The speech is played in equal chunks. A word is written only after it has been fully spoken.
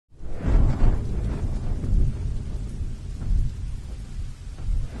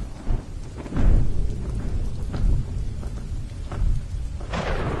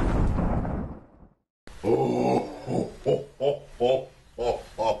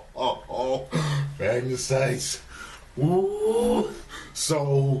Magnusites. Woo!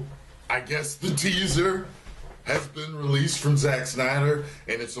 So, I guess the teaser has been released from Zack Snyder,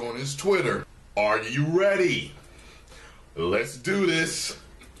 and it's on his Twitter. Are you ready? Let's do this.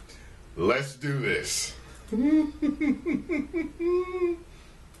 Let's do this.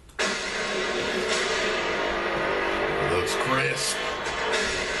 Looks crisp.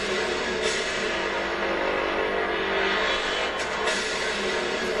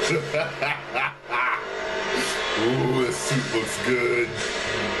 Ooh, this suit looks good.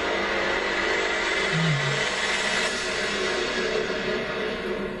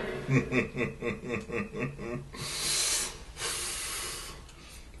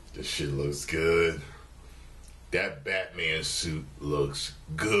 This shit looks good. That Batman suit looks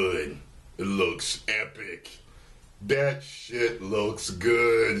good. It looks epic. That shit looks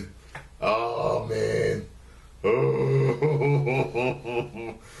good. Oh, man. Oh.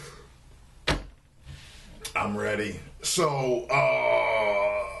 I'm ready. So,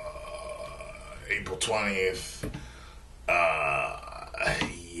 April 20th.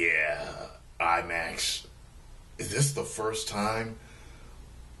 Yeah, IMAX. Is this the first time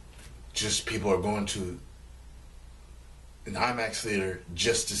just people are going to an IMAX theater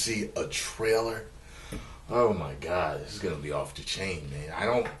just to see a trailer? Oh my God, this is gonna be off the chain, man. I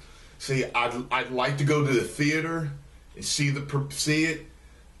don't see. I'd like to go to the theater and see it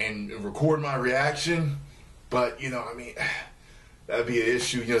and record my reaction, but you know, I mean, that'd be an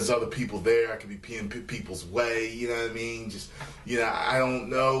issue. You know, there's other people there. I could be peeing people's way. You know what I mean? Just, you know, I don't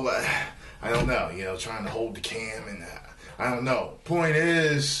know. You know, trying to hold the cam and I don't know. Point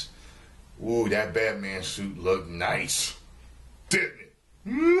is, ooh, that Batman suit looked nice, didn't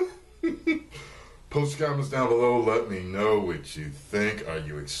it? Post comments down below. Let me know what you think. Are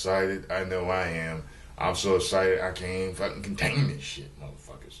you excited? I know I am. I'm so excited I can't even fucking contain this shit,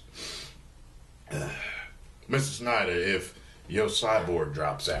 motherfuckers. Mr. Snyder, if your cyborg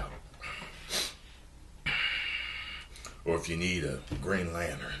drops out, or if you need a Green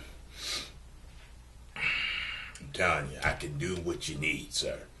Lantern, I'm telling you, I can do what you need,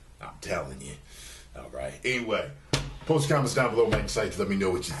 sir. I'm telling you. All right. Anyway, post comments down below. Make sites. Let me know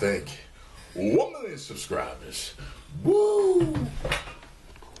what you think. 1 million subscribers. Woo!